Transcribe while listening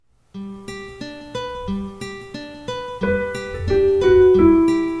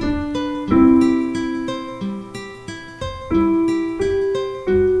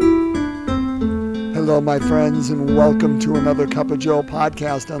Hello, my friends, and welcome to another Cup of Joe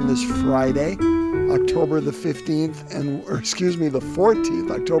podcast on this Friday, October the 14th,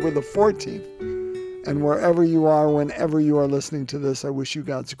 October the 14th. And wherever you are, whenever you are listening to this, I wish you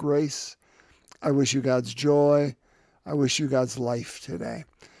God's grace. I wish you God's joy. I wish you God's life today.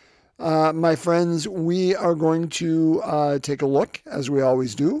 My friends, we are going to take a look, as we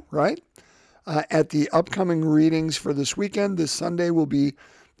always do, right, at the upcoming readings for this weekend. This Sunday will be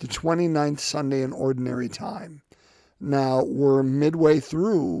the 29th Sunday in Ordinary Time. Now, we're midway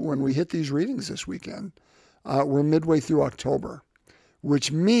through, when we hit these readings this weekend, we're midway through October,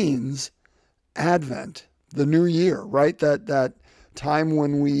 which means Advent, the new year, right? That time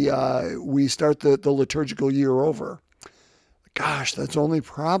when we start the liturgical year over. Gosh, that's only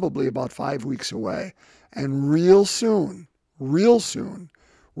probably about 5 weeks away. And real soon, we're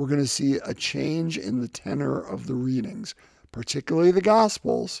going to see a change in the tenor of the readings, particularly the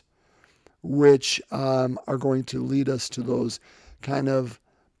Gospels, which are going to lead us to those kind of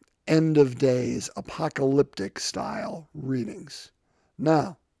end of days, apocalyptic style readings.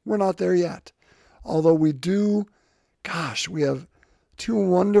 Now, we're not there yet. Although we have two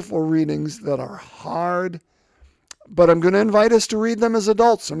wonderful readings that are hard, but I'm going to invite us to read them as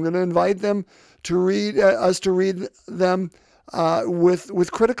adults. I'm going to invite them to read them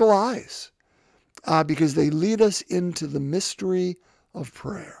with critical eyes. Because they lead us into the mystery of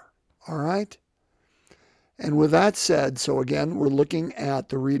prayer. All right? And with that said, so again, we're looking at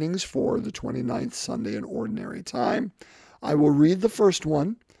the readings for the 29th Sunday in Ordinary Time. I will read the first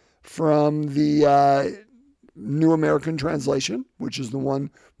one from the New American Translation, which is the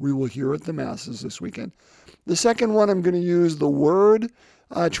one we will hear at the Masses this weekend. The second one, I'm going to use the Word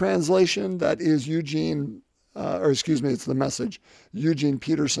translation. That is it's the Message, Eugene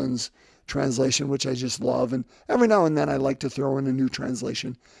Peterson's translation, which I just love. And every now and then I like to throw in a new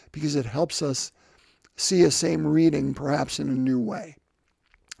translation because it helps us see a same reading perhaps in a new way.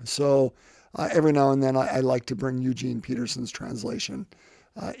 So every now and then I like to bring Eugene Peterson's translation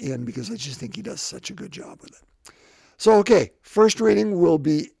in because I just think he does such a good job with it. So, okay, first reading will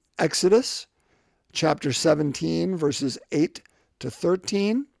be Exodus chapter 17, verses 8 to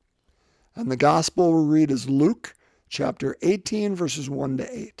 13. And the gospel we'll read is Luke chapter 18, verses 1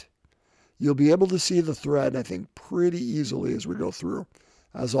 to 8. You'll be able to see the thread, I think, pretty easily as we go through.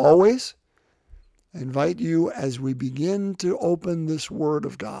 As always, I invite you as we begin to open this Word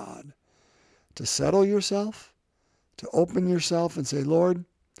of God to settle yourself, to open yourself and say, Lord,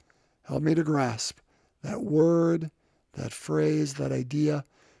 help me to grasp that word, that phrase, that idea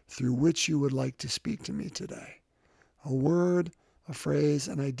through which you would like to speak to me today. A word, a phrase,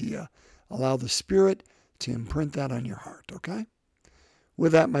 an idea. Allow the Spirit to imprint that on your heart, okay?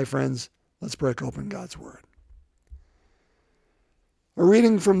 With that, my friends, let's break open God's Word. A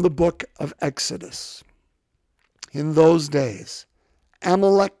reading from the book of Exodus. In those days,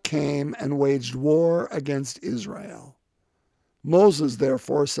 Amalek came and waged war against Israel. Moses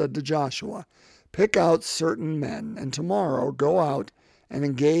therefore said to Joshua, pick out certain men, and tomorrow go out and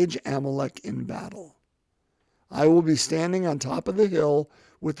engage Amalek in battle. I will be standing on top of the hill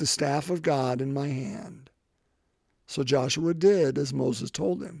with the staff of God in my hand. So Joshua did as Moses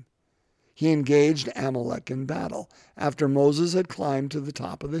told him. He engaged Amalek in battle after Moses had climbed to the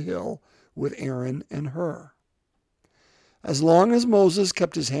top of the hill with Aaron and Hur. As long as Moses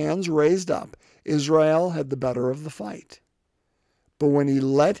kept his hands raised up, Israel had the better of the fight. But when he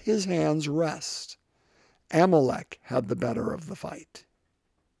let his hands rest, Amalek had the better of the fight.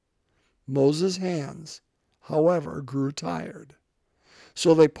 Moses' hands, however, grew tired,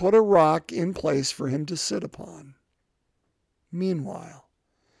 so they put a rock in place for him to sit upon. Meanwhile,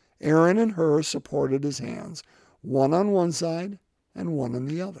 Aaron and Hur supported his hands, one on one side and one on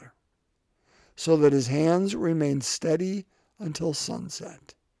the other, so that his hands remained steady until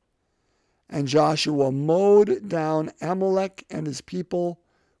sunset. And Joshua mowed down Amalek and his people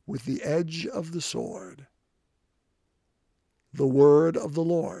with the edge of the sword. The word of the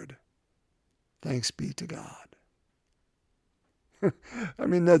Lord. Thanks be to God. I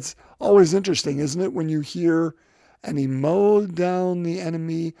mean, that's always interesting, isn't it? When you hear, and he mowed down the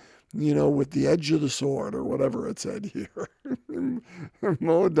enemy, with the edge of the sword, or whatever it said here.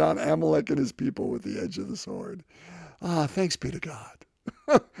 Mowed down Amalek and his people with the edge of the sword. Thanks be to God.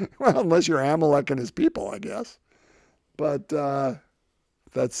 Well, unless you're Amalek and his people, I guess. But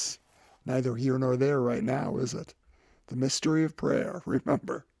that's neither here nor there right now, is it? The mystery of prayer,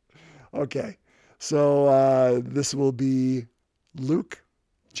 remember. Okay, so this will be Luke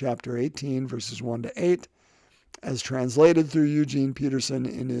chapter 18, verses 1 to 8, as translated through Eugene Peterson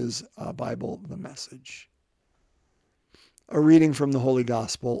in his Bible, The Message. A reading from the Holy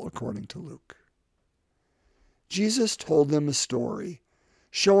Gospel according to Luke. Jesus told them a story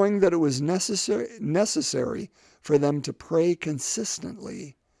showing that it was necessary for them to pray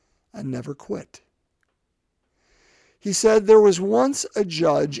consistently and never quit. He said there was once a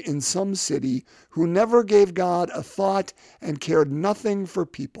judge in some city who never gave God a thought and cared nothing for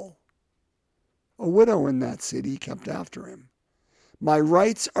people. A widow in that city kept after him. My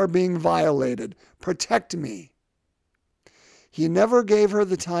rights are being violated. Protect me. He never gave her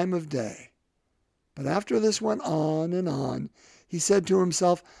the time of day. But after this went on and on, he said to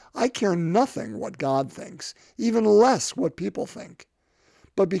himself, I care nothing what God thinks, even less what people think.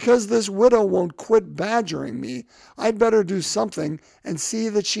 But because this widow won't quit badgering me, I'd better do something and see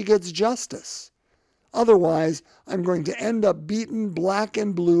that she gets justice. Otherwise, I'm going to end up beaten black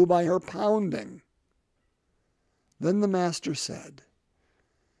and blue by her pounding. Then the master said,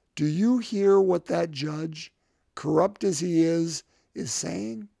 Do you hear what that judge, corrupt as he is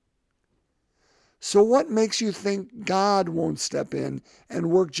saying? So what makes you think God won't step in and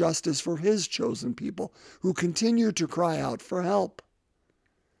work justice for his chosen people who continue to cry out for help?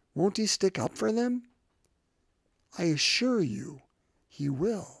 Won't he stick up for them? I assure you, he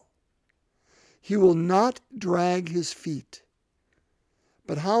will. He will not drag his feet.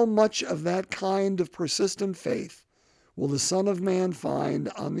 But how much of that kind of persistent faith will the Son of Man find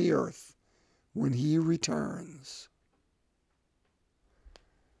on the earth when he returns?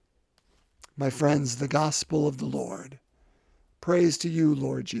 My friends, the gospel of the Lord. Praise to you,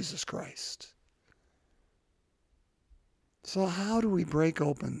 Lord Jesus Christ. So how do we break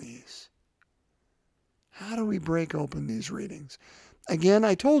open these? How do we break open these readings? Again,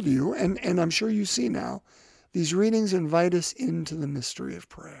 I told you, and I'm sure you see now, these readings invite us into the mystery of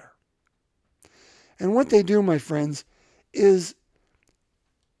prayer. And what they do, my friends, is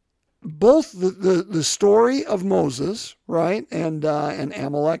both the story of Moses, right, and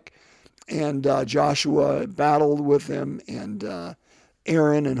Amalek, and Joshua battled with him, and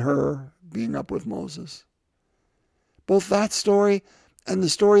Aaron and Hur being up with Moses. Both that story and the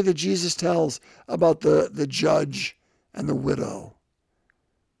story that Jesus tells about the judge and the widow.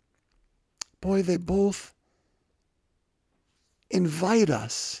 Boy, they both invite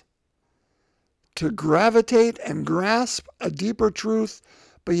us to gravitate and grasp a deeper truth,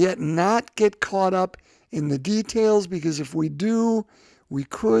 but yet not get caught up in the details, because if we do, we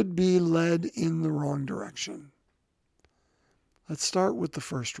could be led in the wrong direction. Let's start with the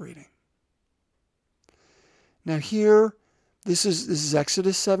first reading. Now here, this is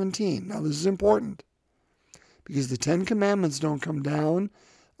Exodus 17. Now this is important because the Ten Commandments don't come down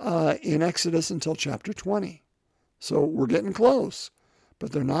in Exodus until chapter 20. So we're getting close,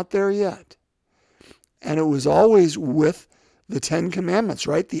 but they're not there yet. And it was always with the Ten Commandments,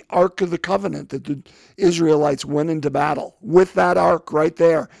 right? The Ark of the Covenant that the Israelites went into battle with that Ark right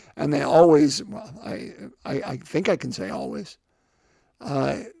there. And they always, well, I think I can say always,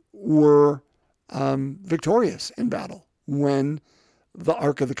 were victorious in battle when the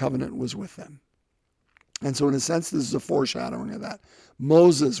Ark of the Covenant was with them. And so in a sense, this is a foreshadowing of that.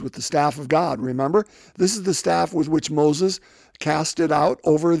 Moses with the staff of God, remember? This is the staff with which Moses cast it out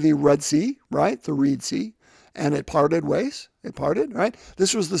over the Red Sea, right? The Reed Sea. And it parted ways. It parted, right?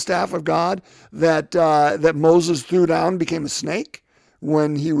 This was the staff of God that Moses threw down, became a snake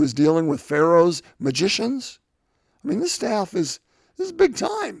when he was dealing with Pharaoh's magicians. I mean, this is big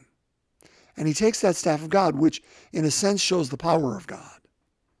time. And he takes that staff of God, which in a sense shows the power of God.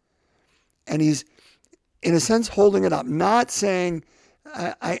 And he's, in a sense, holding it up, not saying,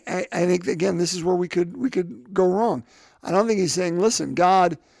 I think, again, this is where we could go wrong. I don't think he's saying, listen,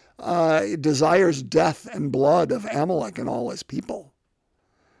 God desires death and blood of Amalek and all his people.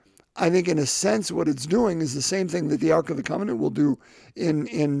 I think in a sense what it's doing is the same thing that the Ark of the Covenant will do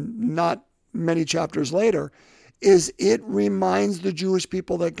in not many chapters later, is it reminds the Jewish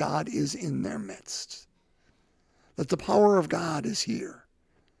people that God is in their midst, that the power of God is here,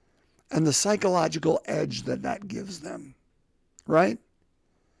 and the psychological edge that gives them, right?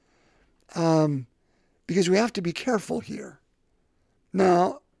 Because we have to be careful here.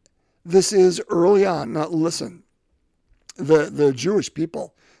 Now, this is early on. Now, listen, the Jewish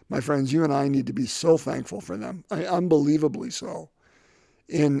people, my friends, you and I need to be so thankful for them, unbelievably so,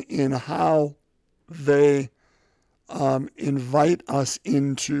 in how they invite us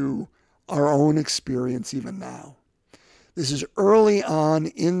into our own experience even now. This is early on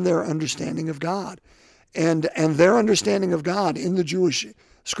in their understanding of God. And their understanding of God in the Jewish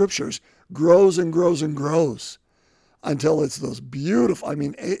scriptures grows and grows and grows until it's those beautiful,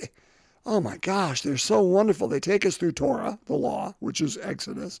 oh my gosh, they're so wonderful. They take us through Torah, the law, which is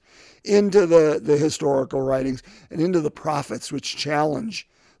Exodus, into the historical writings and into the prophets, which challenge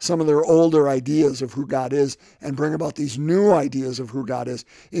some of their older ideas of who God is and bring about these new ideas of who God is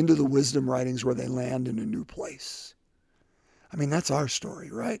into the wisdom writings where they land in a new place. I mean, that's our story,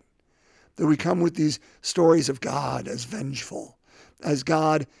 right? That we come with these stories of God as vengeful, as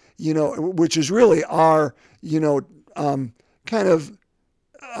God, which is really our, kind of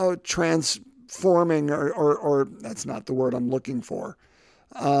transforming, or that's not the word I'm looking for,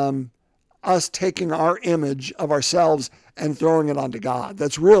 us taking our image of ourselves and throwing it onto God.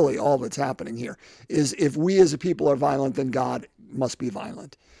 That's really all that's happening here, is if we as a people are violent, then God must be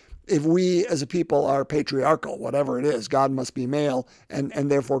violent. If we as a people are patriarchal, whatever it is, God must be male, and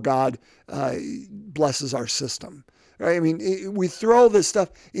therefore God blesses our system. Right? I mean, we throw this stuff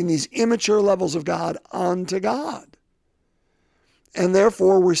in these immature levels of God onto God. And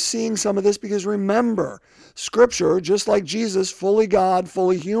therefore, we're seeing some of this because remember, Scripture, just like Jesus, fully God,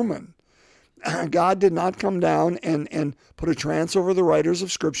 fully human. God did not come down and put a trance over the writers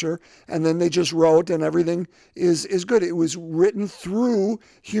of Scripture, and then they just wrote and everything is good. It was written through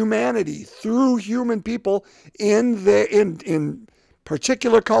humanity, through human people in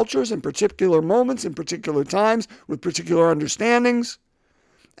particular cultures, in particular moments, in particular times, with particular understandings.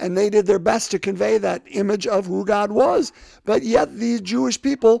 And they did their best to convey that image of who God was. But yet these Jewish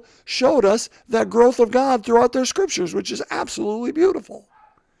people showed us that growth of God throughout their Scriptures, which is absolutely beautiful.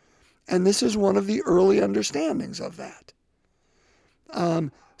 And this is one of the early understandings of that.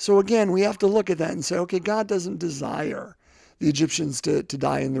 So again, we have to look at that and say, okay, God doesn't desire the Egyptians to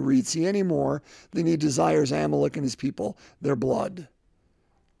die in the Reed Sea anymore than he desires Amalek and his people, their blood.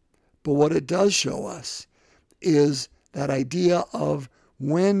 But what it does show us is that idea of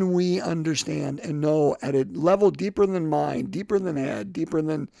when we understand and know at a level deeper than mind, deeper than head, deeper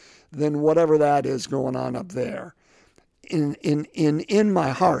than whatever that is going on up there, in my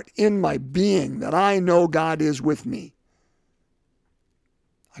heart, in my being, that I know God is with me.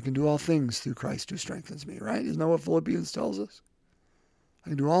 I can do all things through Christ who strengthens me, right? Isn't that what Philippians tells us? I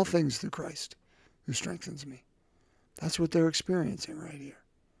can do all things through Christ who strengthens me. That's what they're experiencing right here.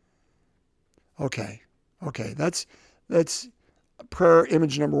 Okay, that's prayer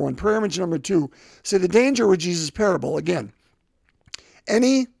image number one. Prayer image number two, say the danger with Jesus' parable, again,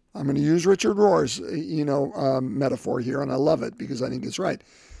 I'm going to use Richard Rohr's, metaphor here, and I love it because I think it's right.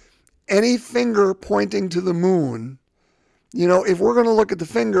 Any finger pointing to the moon, if we're going to look at the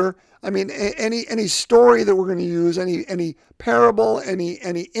finger, I mean, any story that we're going to use, any parable, any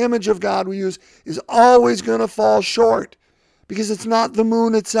image of God we use is always going to fall short because it's not the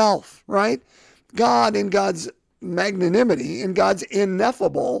moon itself, right? God, in God's magnanimity, in God's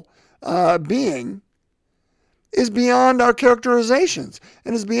ineffable being, is beyond our characterizations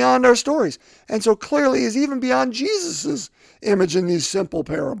and is beyond our stories. And so clearly is even beyond Jesus's image in these simple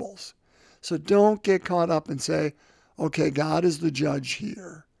parables. So don't get caught up and say, okay, God is the judge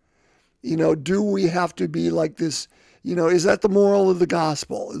here. Do we have to be like this? Is that the moral of the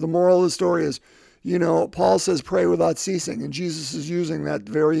gospel? The moral of the story is, Paul says pray without ceasing, and Jesus is using that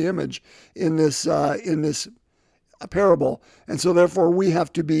very image in this parable. And so therefore we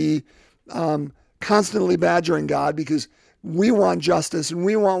have to be constantly badgering God because we want justice and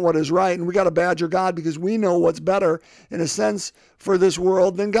we want what is right, and we got to badger God because we know what's better in a sense for this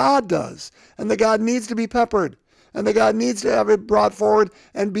world than God does. And that God needs to be peppered, and that God needs to have it brought forward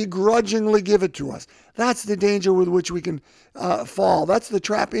and begrudgingly give it to us. That's the danger with which we can fall. That's the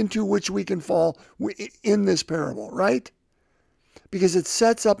trap into which we can fall in this parable, right? Because it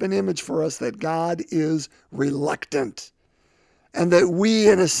sets up an image for us that God is reluctant and that we,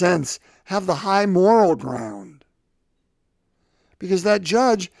 in a sense, have the high moral ground. Because that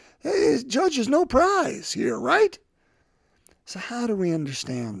judge is no prize here, right? So how do we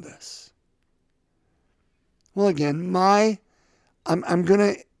understand this? Well, again, I'm going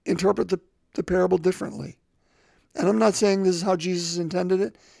to interpret the parable differently. And I'm not saying this is how Jesus intended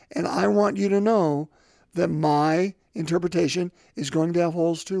it. And I want you to know that my interpretation is going to have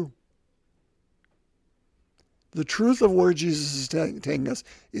holes too. The truth of where Jesus is taking us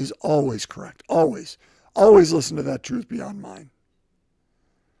is always correct. Always. Always listen to that truth beyond mine.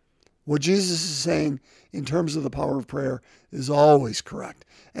 What Jesus is saying in terms of the power of prayer is always correct.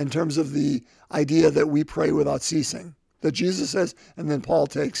 In terms of the idea that we pray without ceasing, that Jesus says, and then Paul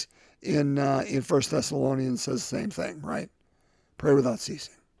takes in 1 Thessalonians says the same thing, right? Pray without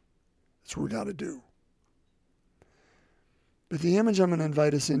ceasing. That's what we got to do. But the image I'm going to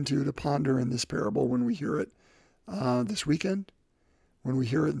invite us into to ponder in this parable when we hear it this weekend, when we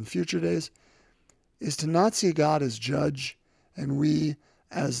hear it in future days, is to not see God as judge and we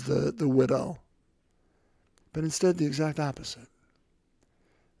as the widow, but instead the exact opposite.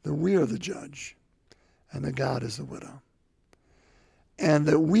 That we are the judge and that God is the widow. and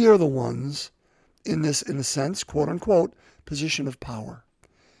that we are the ones in this, in a sense, quote unquote, position of power.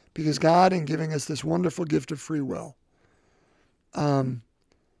 Because God, in giving us this wonderful gift of free will, God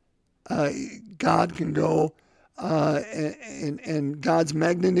can go and God's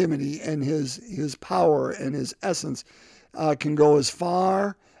magnanimity and his power and his essence can go as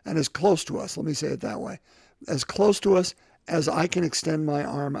far and as close to us. Let me say it that way. As close to us as I can extend my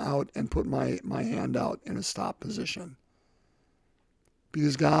arm out and put my hand out in a stop position.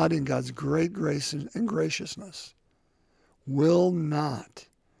 Because God, in God's great grace and graciousness, will not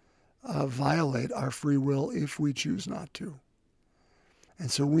violate our free will if we choose not to. And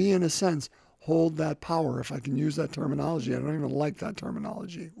so we, in a sense, hold that power, if I can use that terminology. I don't even like that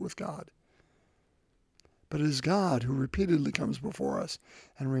terminology with God. But it is God who repeatedly comes before us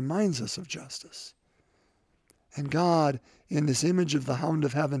and reminds us of justice. And God, in this image of the hound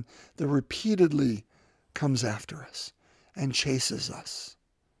of heaven, that repeatedly comes after us and chases us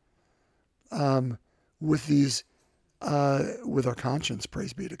with these, with our conscience,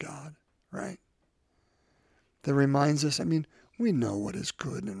 praise be to God, right? That reminds us, we know what is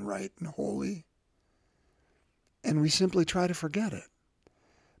good and right and holy, and we simply try to forget it.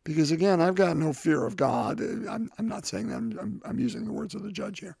 Because again, I've got no fear of God. I'm not saying that. I'm using the words of the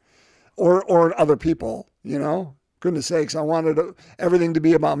judge here, or other people. Goodness sakes, I wanted everything to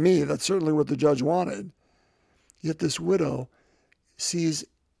be about me. That's certainly what the judge wanted. Yet this widow sees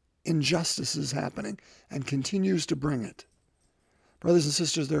injustices happening and continues to bring it. Brothers and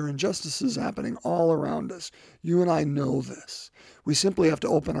sisters, there are injustices happening all around us. You and I know this. We simply have to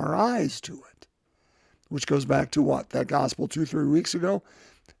open our eyes to it, which goes back to what? That gospel 2-3 weeks ago.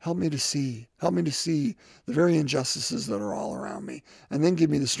 Help me to see the very injustices that are all around me. And then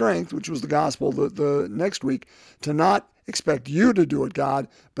give me the strength, which was the gospel the next week, to not expect you to do it, God,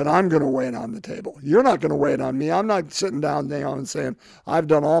 but I'm going to weigh it on the table. You're not going to weigh it on me. I'm not sitting down now and saying, I've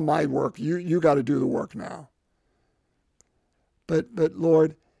done all my work. You got to do the work now. But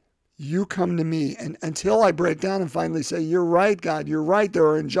Lord, you come to me, and until I break down and finally say, you're right, God, you're right, there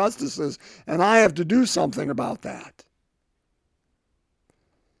are injustices, and I have to do something about that.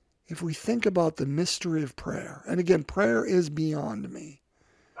 If we think about the mystery of prayer, and again, prayer is beyond me,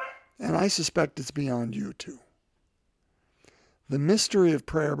 and I suspect it's beyond you too. The mystery of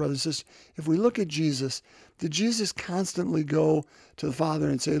prayer, brothers and sisters, if we look at Jesus, did Jesus constantly go to the Father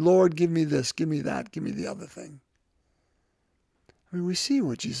and say, Lord, give me this, give me that, give me the other thing? We see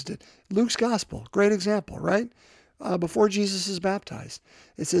what Jesus did. Luke's gospel, great example, right? Before Jesus is baptized.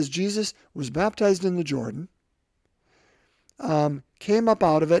 It says Jesus was baptized in the Jordan, came up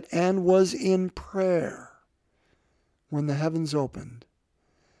out of it, and was in prayer when the heavens opened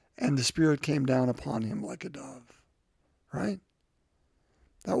and the Spirit came down upon him like a dove, right?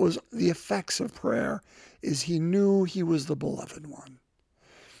 That was the effects of prayer, is he knew he was the beloved one.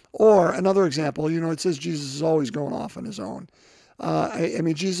 Or another example, it says Jesus is always going off on his own.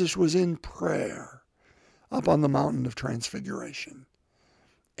 Jesus was in prayer up on the mountain of transfiguration.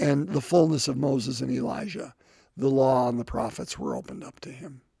 And the fullness of Moses and Elijah, the law and the prophets were opened up to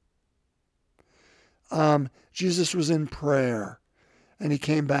him. Jesus was in prayer, and he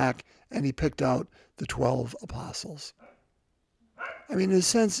came back and he picked out the 12 apostles. In a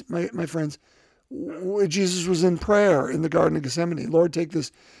sense, my friends, Jesus was in prayer in the Garden of Gethsemane. Lord, take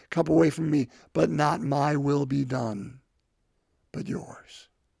this cup away from me, but not my will be done, but yours.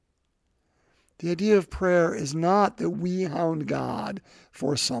 The idea of prayer is not that we hound God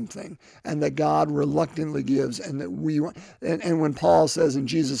for something and that God reluctantly gives, and that and when Paul says and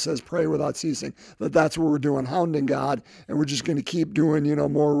Jesus says pray without ceasing, that's what we're doing, hounding God, and we're just going to keep doing,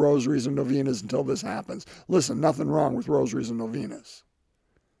 more rosaries and novenas until this happens. Listen, nothing wrong with rosaries and novenas.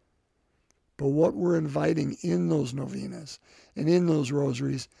 But what we're inviting in those novenas and in those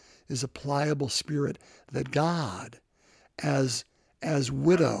rosaries is a pliable spirit that God, as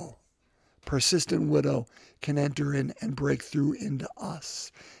widow, persistent widow, can enter in and break through into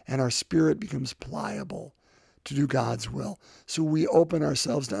us. And our spirit becomes pliable to do God's will. So we open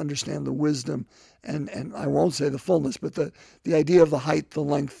ourselves to understand the wisdom and I won't say the fullness, but the idea of the height, the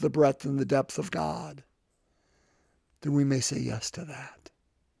length, the breadth, and the depth of God, that we may say yes to that.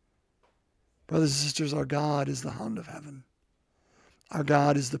 Brothers and sisters, our God is the hound of heaven. Our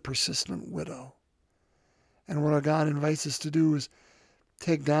God is the persistent widow. And what our God invites us to do is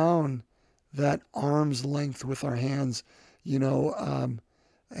take down that arm's length with our hands, in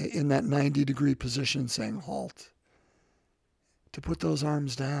that 90-degree position saying halt. To put those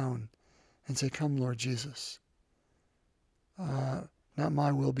arms down and say, come, Lord Jesus. Not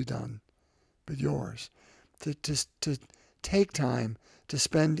my will be done, but yours. To take time to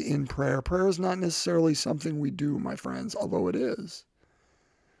spend in prayer. Prayer is not necessarily something we do, my friends, although it is.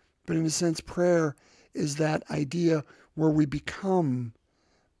 But in a sense, prayer is that idea where we become,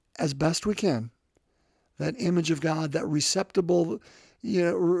 as best we can, that image of God, that receptacle,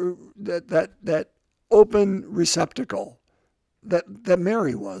 that open receptacle that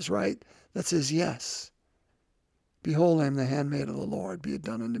Mary was, right? That says, yes. Behold, I am the handmaid of the Lord. Be it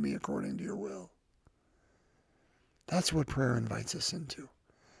done unto me according to your will. That's what prayer invites us into.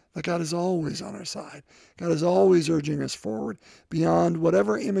 That God is always on our side. God is always urging us forward beyond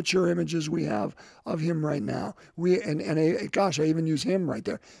whatever immature images we have of him right now. I even use him right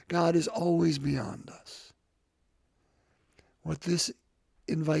there. God is always beyond us. What this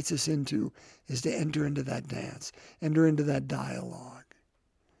invites us into is to enter into that dance, enter into that dialogue,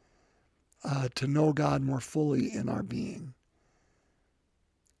 to know God more fully in our being,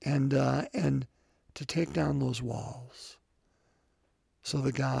 and to take down those walls so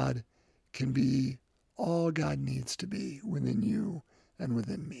that God can be all God needs to be within you and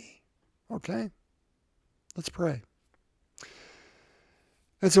within me. Okay? Let's pray.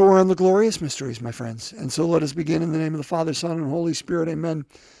 And so we're on the glorious mysteries, my friends. And so let us begin in the name of the Father, Son, and Holy Spirit. Amen.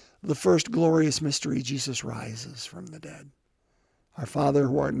 The first glorious mystery, Jesus rises from the dead. Our Father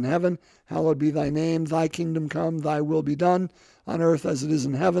who art in heaven, hallowed be thy name. Thy kingdom come, thy will be done, on earth as it is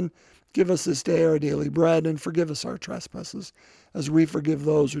in heaven. Give us this day our daily bread, and forgive us our trespasses, as we forgive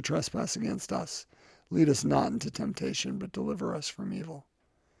those who trespass against us. Lead us not into temptation, but deliver us from evil.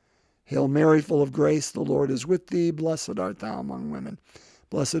 Hail Mary, full of grace, the Lord is with thee. Blessed art thou among women.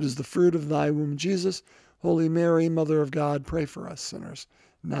 Blessed is the fruit of thy womb, Jesus. Holy Mary, Mother of God, pray for us sinners,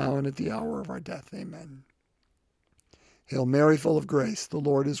 now and at the hour of our death. Amen. Hail Mary, full of grace, the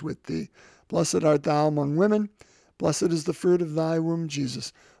Lord is with thee. Blessed art thou among women. Blessed is the fruit of thy womb,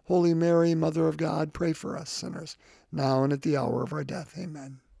 Jesus. Holy Mary, Mother of God, pray for us sinners, now and at the hour of our death.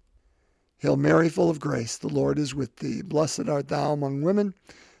 Amen. Hail Mary, full of grace, the Lord is with thee. Blessed art thou among women.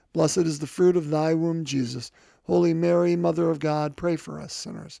 Blessed is the fruit of thy womb, Jesus. Holy Mary, Mother of God, pray for us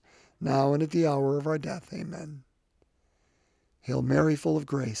sinners, now and at the hour of our death. Amen. Hail Mary, full of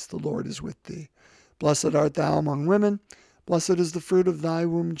grace, the Lord is with thee. Blessed art thou among women. Blessed is the fruit of thy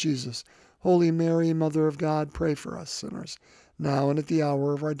womb, Jesus. Holy Mary, Mother of God, pray for us sinners, now and at the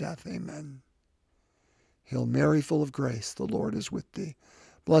hour of our death. Amen. Hail Mary, full of grace, the Lord is with thee.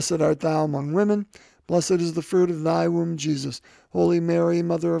 Blessed art thou among women. Blessed is the fruit of thy womb, Jesus. Holy Mary,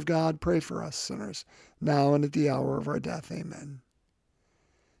 Mother of God, pray for us sinners, now and at the hour of our death. Amen.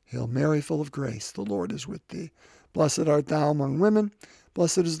 Hail Mary, full of grace, the Lord is with thee. Blessed art thou among women.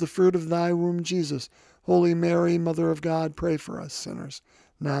 Blessed is the fruit of thy womb, Jesus. Holy Mary, Mother of God, pray for us sinners,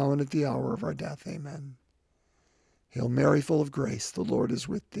 now and at the hour of our death. Amen. Hail Mary, full of grace, the Lord is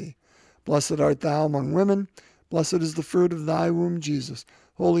with thee. Blessed art thou among women. Blessed is the fruit of thy womb, Jesus.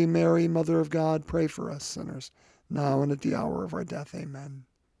 Holy Mary, Mother of God, pray for us sinners, now and at the hour of our death. Amen.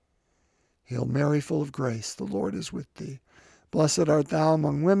 Hail Mary, full of grace, the Lord is with thee. Blessed art thou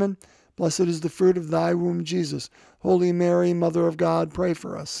among women. Blessed is the fruit of thy womb, Jesus. Holy Mary, Mother of God, pray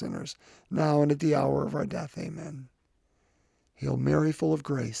for us sinners, now and at the hour of our death. Amen. Hail Mary, full of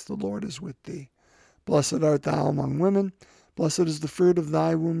grace, the Lord is with thee. Blessed art thou among women. Blessed is the fruit of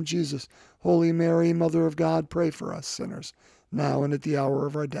thy womb, Jesus. Holy Mary, Mother of God, pray for us sinners, now and at the hour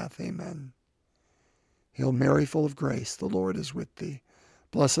of our death. Amen. Hail Mary, full of grace, the Lord is with thee.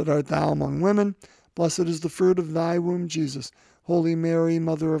 Blessed art thou among women. Blessed is the fruit of thy womb, Jesus. Holy Mary,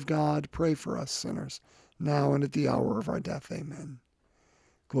 Mother of God, pray for us sinners, now and at the hour of our death. Amen.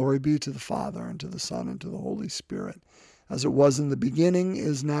 Glory be to the Father, and to the Son, and to the Holy Spirit, as it was in the beginning,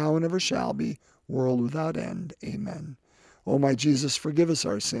 is now, and ever shall be, world without end. Amen. O my Jesus, forgive us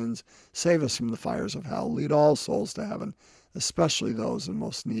our sins, save us from the fires of hell, lead all souls to heaven, especially those in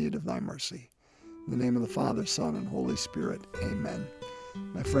most need of thy mercy. In the name of the Father, Son, and Holy Spirit. Amen.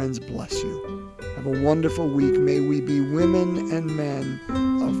 My friends, bless you. Have a wonderful week. May we be women and men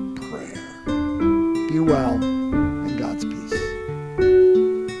of prayer. Be well.